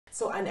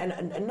So, and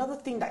another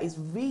thing that is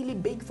really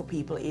big for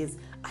people is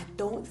I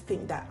don't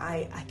think that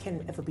I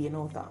can ever be an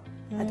author.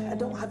 I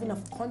don't have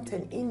enough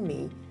content in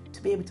me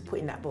to be able to put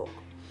in that book.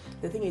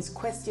 The thing is,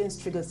 questions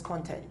triggers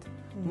content.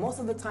 Most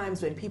of the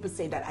times when people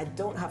say that I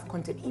don't have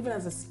content, even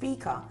as a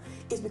speaker,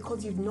 is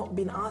because you've not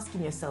been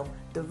asking yourself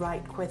the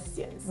right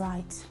questions.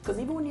 Right. Because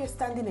even when you're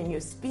standing and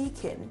you're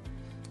speaking,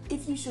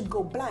 if you should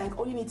go blank,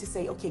 all you need to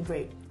say, okay,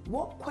 great.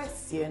 What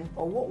question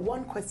or what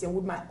one question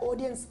would my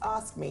audience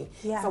ask me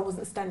if I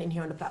wasn't standing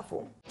here on the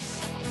platform?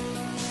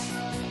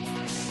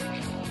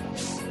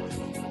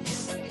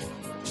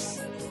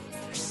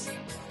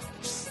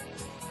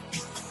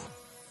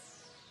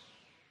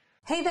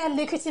 Hey there,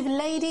 lucrative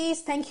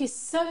ladies. Thank you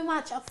so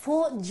much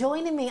for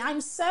joining me.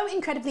 I'm so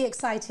incredibly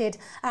excited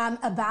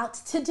about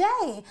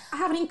today. I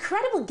have an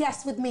incredible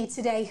guest with me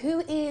today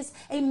who is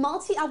a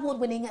multi-award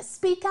winning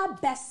speaker,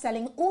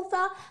 best-selling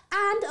author,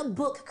 and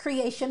book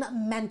creation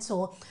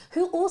mentor,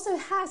 who also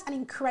has an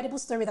incredible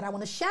story that I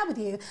want to share with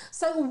you.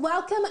 So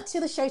welcome to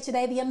the show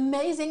today, the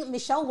amazing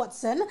Michelle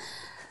Watson,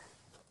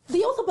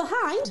 the author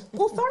behind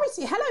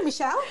Authority. Hello,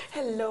 Michelle.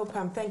 Hello,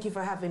 Pam. Thank you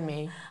for having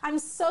me. I'm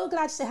so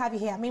glad to have you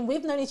here. I mean,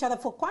 we've known each other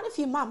for quite a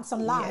few months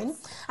online,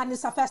 and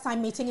it's our first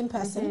time meeting in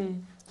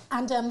person.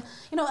 And,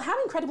 you know,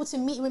 how incredible to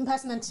meet you in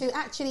person and to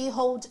actually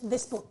hold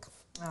this book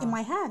in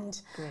my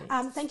hand.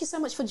 Thank you so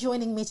much for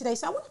joining me today.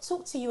 So I want to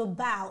talk to you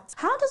about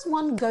how does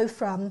one go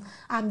from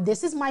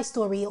this is my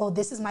story, or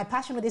this is my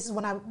passion, or this is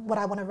what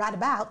I want to write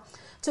about,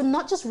 to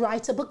not just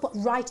write a book, but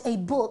write a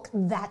book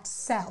that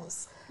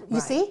sells. You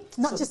see?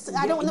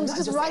 I don't want them to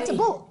just write a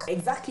book.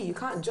 Exactly. You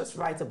can't just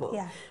write a book.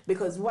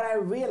 Because what I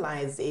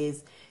realized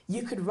is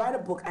you could write a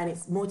book and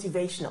it's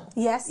motivational.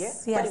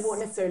 Yes. But it won't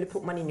necessarily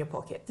put money in your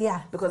pocket.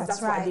 Because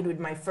that's what I did with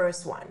my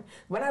first one.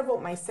 When I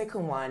wrote my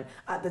second one,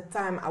 at the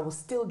time I was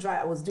still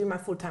I was doing my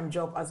full-time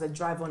job as a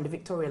driver on the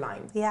Victoria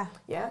line.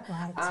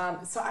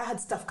 So I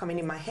had stuff coming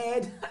in my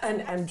head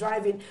and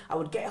driving. I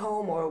would get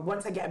home, or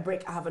once I get a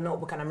break, I have a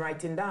notebook and I'm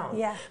writing down.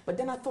 But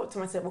then I thought to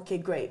myself, okay,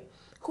 great.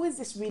 Who is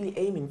this really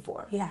aiming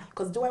for?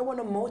 Because do I want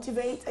to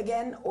motivate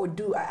again, or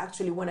do I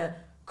actually want to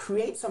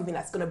create something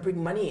that's going to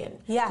bring money in?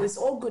 So it's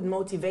all good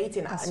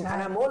motivating, and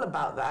I'm all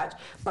about that,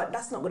 but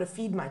that's not going to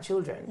feed my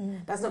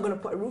children. That's not going to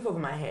put a roof over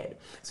my head.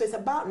 So it's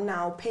about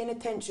now paying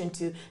attention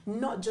to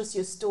not just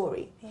your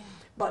story,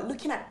 but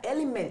looking at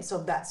elements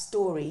of that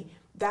story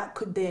that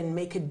could then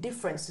make a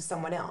difference to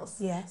someone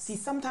else. See,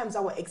 sometimes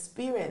our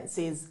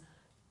experiences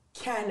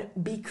can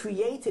be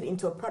created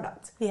into a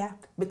product.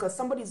 Because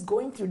somebody's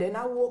going through, they're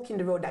now walking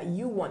the road that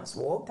you once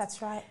walked.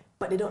 That's right.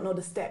 But they don't know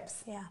the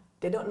steps.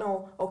 They don't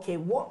know, okay,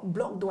 what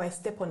block do I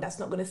step on that's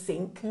not going to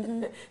sink,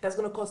 that's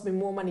going to cost me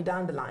more money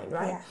down the line,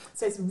 right?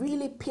 So it's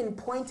really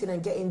pinpointing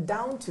and getting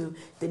down to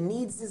the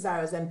needs,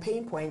 desires, and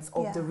pain points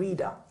of the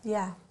reader.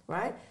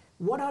 Right?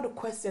 What are the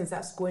questions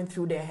that's going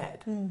through their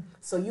head?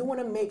 So you want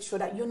to make sure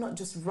that you're not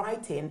just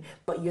writing,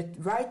 but you're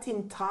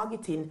writing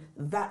targeting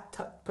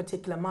that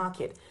particular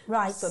market.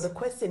 So the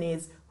question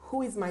is,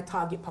 who is my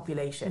target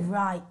population?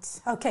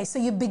 Okay, so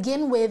you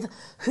begin with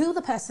who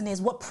the person is,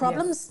 what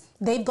problems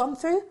they've gone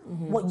through,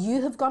 what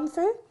you have gone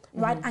through,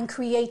 right? And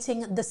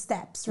creating the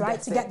steps,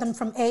 right? To get them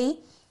from A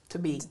to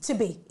B. To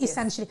B,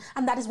 essentially.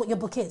 And that is what your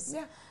book is.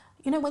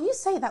 You know, when you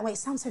say it that way, it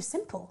sounds so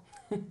simple.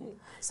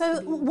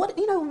 So what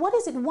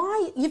is it?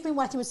 Why, you've been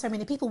working with so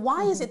many people,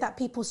 why is it that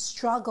people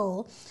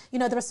struggle? You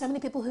know, there are so many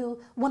people who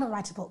want to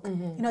write a book.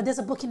 You know, there's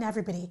a book in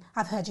everybody,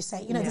 I've heard you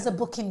say. You know, there's a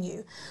book in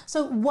you.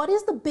 So what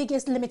is the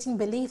biggest limiting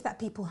belief that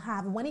people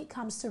have when it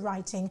comes to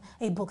writing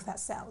a book that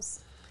sells?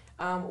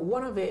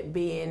 One of it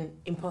being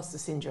imposter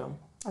syndrome.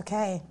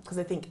 Okay. Because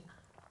I think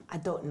I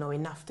don't know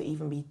enough to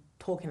even be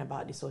talking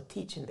about this or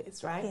teaching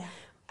this, right?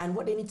 And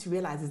what they need to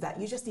realize is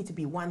that you just need to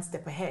be one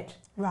step ahead.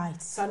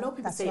 So I know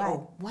people say,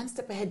 oh, one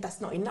step ahead,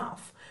 that's not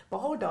enough. But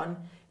hold on,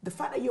 the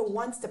fact that you're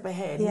one step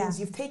ahead means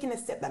you've taken a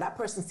step that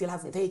person still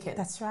hasn't taken.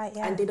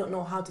 And they don't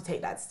know how to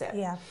take that step.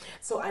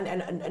 So, and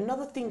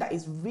another thing that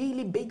is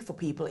really big for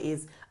people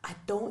is I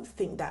don't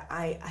think that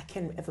I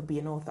can ever be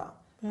an author.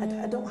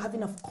 I don't have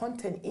enough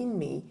content in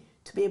me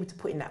to be able to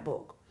put in that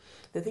book.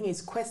 The thing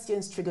is,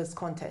 questions triggers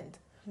content.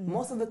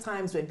 Most of the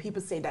times when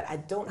people say that I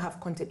don't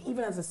have content,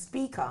 even as a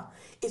speaker,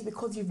 it's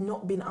because you've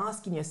not been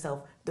asking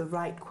yourself the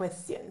right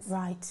questions.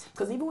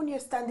 Because even when you're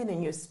standing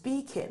and you're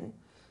speaking,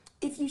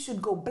 if you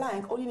should go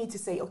blank, all you need to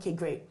say, okay,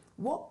 great.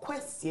 What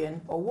question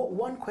or what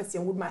one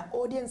question would my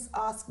audience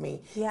ask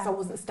me if I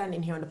wasn't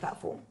standing here on the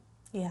platform?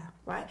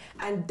 Right?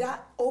 And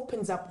that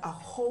opens up a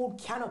whole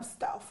can of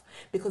stuff.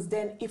 Because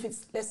then if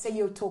it's, let's say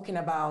you're talking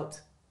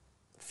about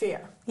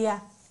fear.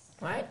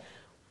 Right?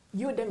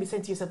 You would then be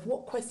saying to yourself,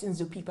 what questions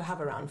do people have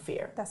around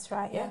fear? It's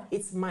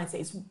mindset,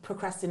 it's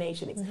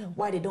procrastination, it's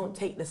why they don't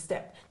take the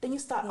step. Then you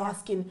start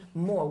asking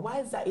more.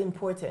 Why is that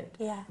important?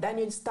 Then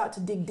you start to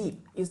dig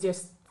deep. Is there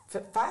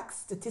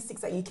facts,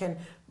 statistics that you can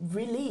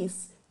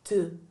release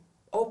to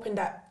open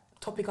that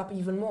topic up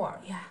even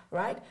more?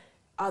 Right?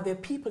 Are there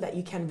people that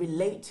you can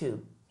relate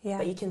to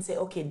That you can say,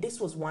 okay, this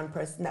was one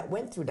person that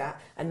went through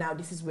that, and now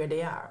this is where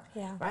they are,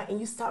 right? And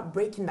you start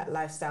breaking that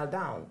lifestyle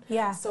down.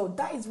 So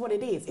that is what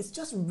it is. It's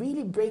just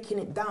really breaking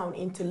it down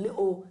into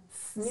little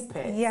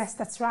snippets. Yes,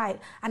 that's right.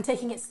 And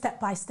taking it step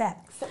by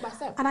step. Step by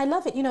step. And I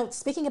love it. You know,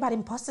 speaking about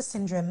imposter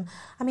syndrome,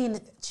 I mean,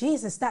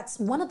 Jesus, that's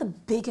one of the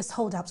biggest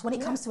holdups when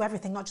it comes to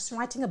everything, not just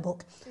writing a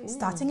book,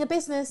 starting a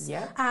business,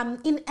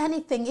 in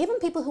anything. Even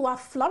people who are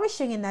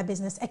flourishing in their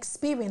business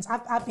experience.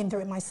 I've been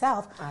through it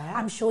myself.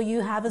 I'm sure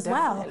you have as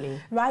well.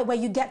 Right, where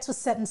you get to a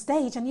certain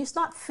stage and you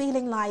start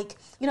feeling like,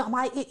 you know, am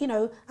I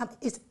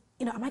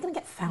going to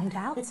get found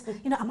out?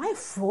 You know, am I a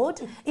fraud?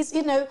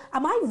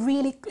 Am I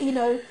really,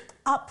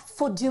 up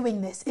for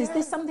doing this? Is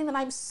this something that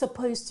I'm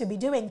supposed to be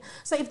doing?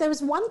 So if there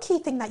was one key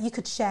thing that you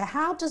could share,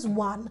 how does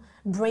one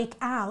break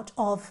out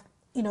of,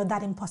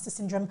 that imposter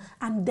syndrome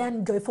and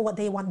then go for what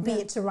they want, be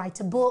it to write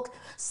a book,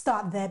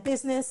 start their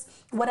business,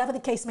 whatever the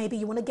case may be?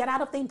 You want to get out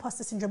of the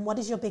imposter syndrome. What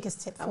is your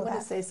biggest tip for that? I'm going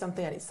to say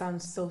something and it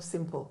sounds so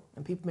simple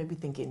and people may be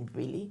thinking,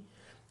 really?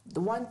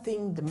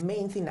 The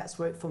main thing that's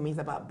worked for me is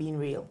about being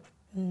real.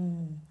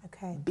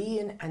 Okay.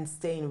 Being and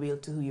staying real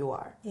to who you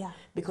are.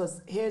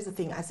 Because here's the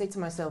thing, I say to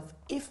myself,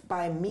 if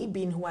by me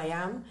being who I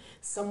am,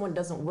 someone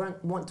doesn't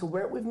want to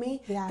work with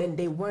me, then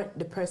they weren't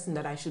the person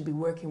that I should be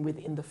working with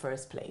in the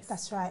first place.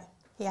 That's right.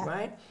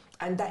 Right?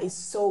 And that is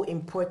so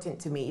important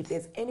to me. If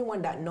there's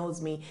anyone that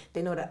knows me,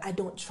 they know that I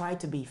don't try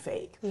to be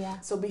fake.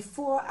 So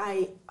before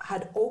I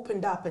had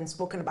opened up and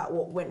spoken about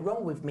what went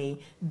wrong with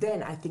me,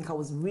 then I think I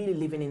was really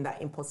living in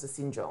that imposter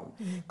syndrome.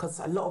 Because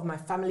a lot of my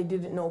family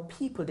didn't know,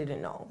 people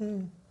didn't know.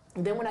 And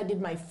then when I did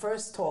my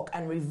first talk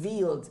and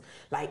revealed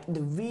like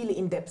the really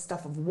in-depth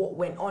stuff of what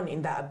went on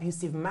in that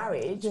abusive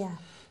marriage,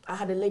 I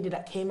had a lady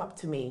that came up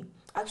to me.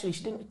 Actually,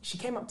 she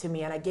came up to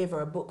me and I gave her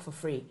a book for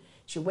free.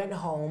 She went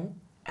home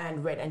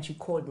and read, and she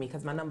called me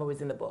because my number was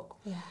in the book.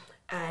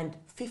 And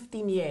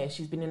 15 years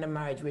she's been in a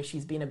marriage where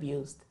she's been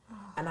abused.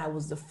 And I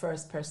was the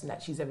first person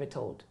that she's ever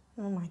told.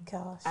 Oh my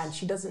gosh. And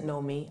she doesn't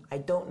know me. I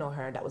don't know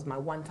her. That was my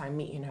one time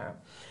meeting her.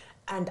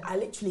 And I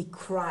literally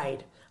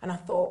cried. And I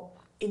thought,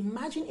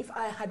 imagine if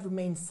I had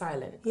remained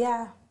silent.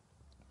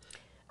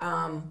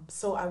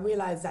 So I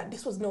realized that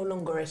this was no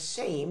longer a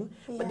shame,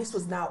 but this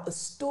was now a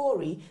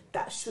story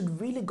that should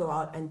really go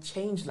out and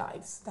change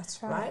lives.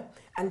 That's right.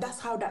 And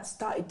that's how that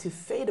started to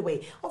fade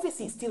away.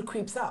 Obviously, it still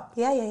creeps up.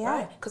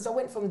 Right? Because I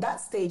went from that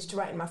stage to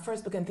writing my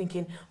first book and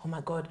thinking, oh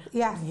my God,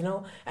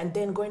 and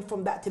then going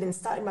from that to then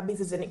starting my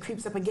business and it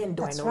creeps up again.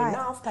 Do I know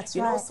enough? That's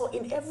you know, so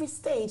in every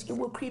stage, it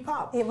will creep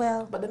up. It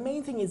will. But the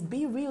main thing is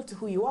be real to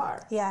who you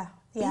are. Be real.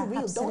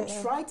 Absolutely.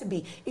 Don't try to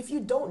be. If you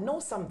don't know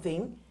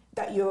something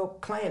that your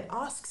client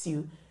asks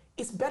you,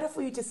 it's better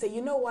for you to say,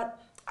 you know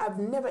what, I've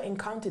never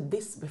encountered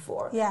this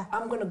before.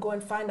 I'm going to go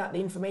and find out the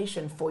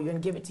information for you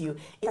and give it to you.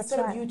 Instead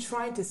of you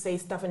trying to say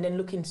stuff and then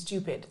looking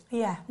stupid.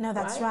 No,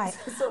 that's right.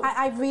 So,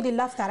 I really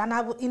love that. And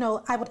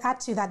I would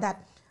add to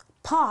that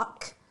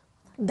park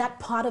that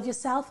part of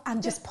yourself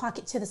and just park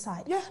it to the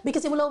side.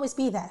 Because it will always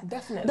be there.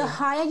 Definitely. The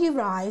higher you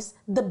rise,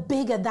 the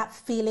bigger that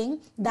feeling,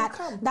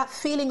 that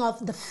feeling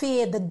of the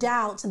fear, the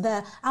doubt,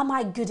 the am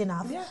I good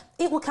enough?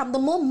 It will come. The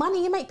more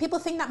money you make, people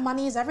think that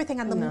money is everything.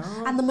 And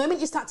the moment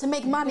you start to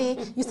make money,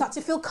 you start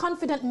to feel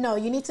confident. No,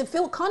 you need to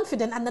feel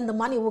confident and then the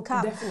money will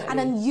come. Definitely. And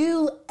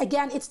then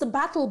again, it's the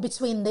battle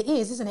between the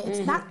ears, isn't it?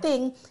 It's that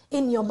thing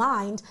in your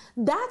mind.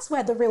 That's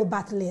where the real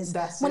battle is.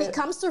 When it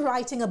comes to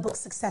writing a book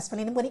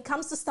successfully, and when it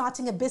comes to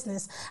starting a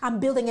business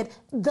and building it,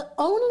 the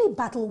only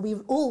battle we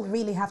all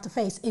really have to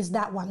face is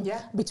that one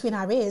between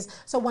our ears.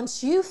 So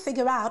once you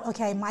figure out,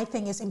 okay, my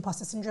thing is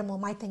imposter syndrome, or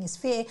my thing is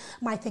fear,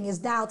 my thing is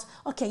doubt,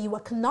 okay, you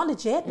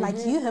acknowledge it like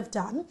you have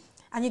done,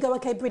 and you go,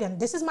 okay, brilliant,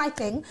 this is my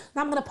thing,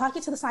 now I'm going to park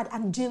it to the side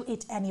and do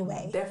it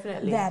anyway.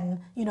 Definitely. Then,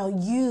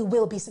 you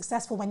will be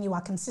successful when you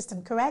are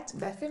consistent, correct?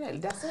 Definitely,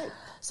 that's it.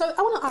 So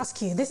I want to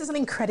ask you, this is an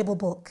incredible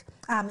book,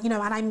 and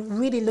I'm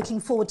really looking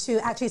forward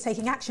to actually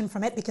taking action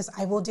from it, because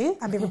I will do,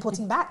 I'll be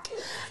reporting back.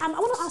 I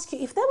want to ask you,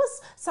 if there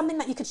was something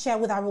that you could share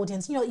with our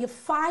audience, your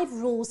 5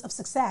 rules of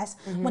success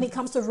when it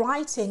comes to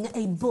writing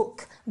a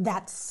book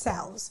that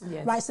sells,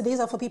 right? So these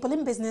are for people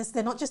in business,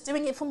 they're not just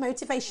doing it for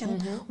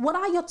motivation. What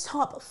are your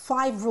top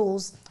 5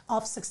 rules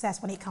of success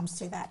when it comes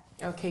to that?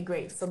 Okay,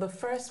 great. So the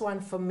first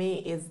one for me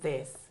is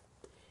this.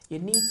 You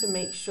need to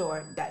make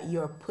sure that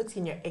you're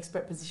putting your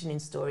expert positioning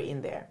story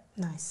in there.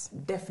 Nice.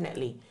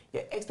 Definitely.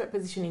 Your expert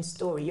positioning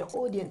story, your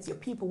audience, your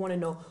people want to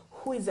know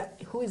who is it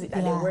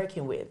that they're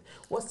working with?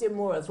 What's their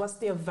morals? What's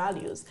their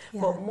values?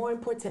 But more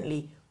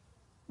importantly,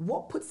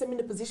 what puts them in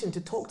a position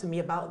to talk to me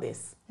about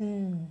this?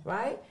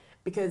 Right?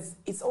 Because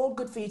it's all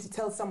good for you to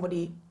tell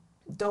somebody,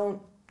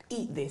 don't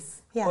eat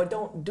this or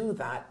don't do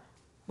that.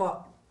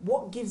 But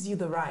what gives you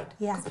the right?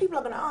 Because people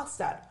are going to ask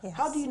that.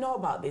 How do you know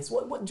about this?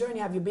 What journey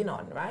have you been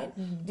on, right?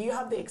 Do you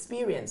have the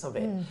experience of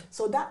it?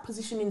 So that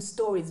positioning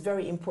story is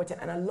very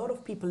important, and a lot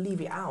of people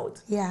leave it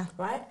out,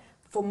 right?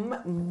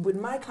 With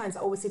my clients, I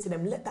always say to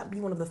them, let that be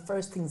one of the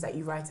first things that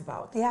you write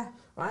about,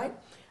 right?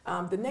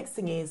 The next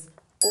thing is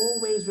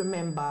always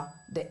remember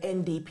the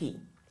NDP.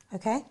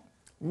 Okay.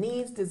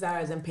 needs,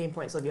 desires, and pain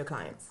points of your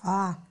clients.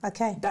 Ah,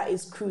 okay. That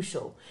is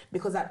crucial,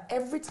 because at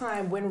every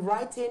time when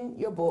writing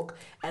your book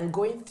and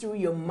going through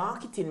your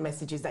marketing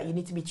messages that you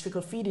need to be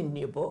trickle feeding in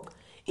your book,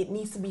 it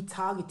needs to be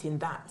targeting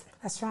that.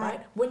 That's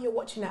right. When you're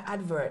watching an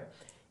advert,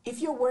 if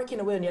you're working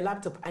away on your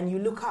laptop and you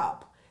look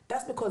up,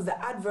 that's because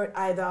the advert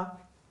either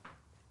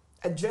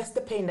address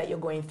the pain that you're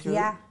going through,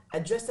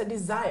 address the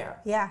desire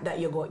that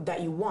you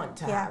want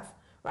to have,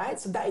 right?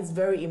 So that is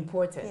very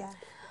important. Yeah.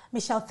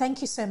 Michelle,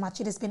 thank you so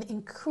much. It has been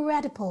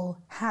incredible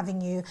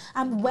having you.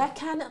 Where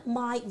can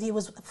my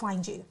viewers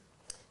find you?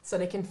 So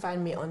they can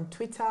find me on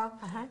Twitter,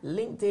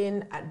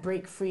 LinkedIn at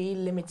Break Free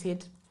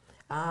Limited,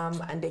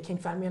 and they can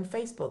find me on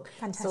Facebook.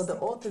 Fantastic. So the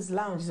Author's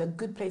Lounge is a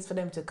good place for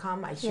them to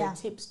come. I share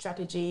tips,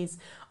 strategies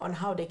on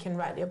how they can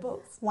write their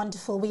books.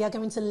 Wonderful. We are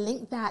going to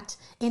link that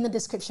in the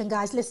description,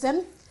 guys.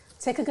 Listen,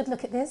 take a good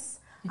look at this.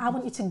 I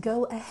want you to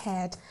go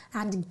ahead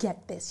and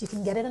get this. You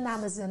can get it on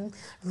Amazon.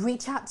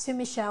 Reach out to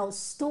Michelle,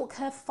 stalk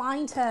her,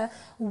 find her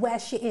where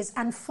she is,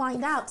 and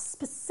find out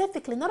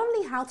specifically not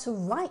only how to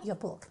write your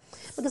book,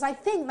 because I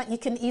think that you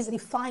can easily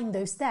find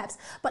those steps,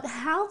 but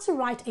how to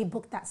write a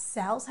book that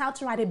sells, how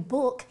to write a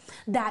book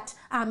that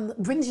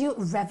brings you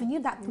revenue,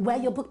 that where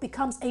your book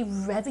becomes a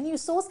revenue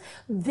source.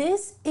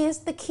 This is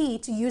the key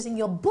to using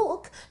your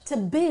book to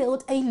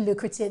build a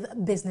lucrative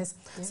business.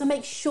 So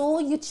make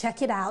sure you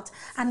check it out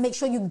and make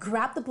sure you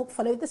grab the book,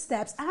 follow the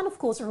steps, and of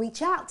course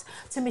reach out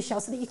to Michelle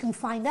so that you can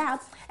find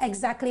out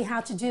exactly how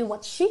to do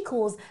what she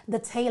calls the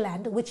tail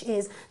end, which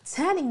is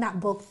turning that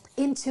book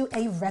into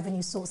a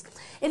revenue source.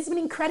 It's been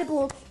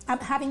incredible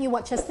having you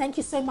watch us. Thank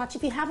you so much.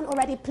 If you haven't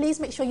already, please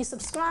make sure you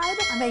subscribe.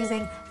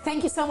 Amazing.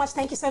 Thank you so much.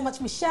 Thank you so much,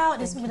 Michelle.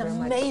 It's been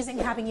amazing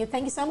having you.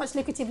 Thank you so much,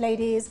 Lucrative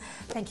Ladies.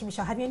 Thank you,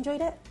 Michelle. Have you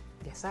enjoyed it?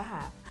 Yes, I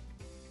have.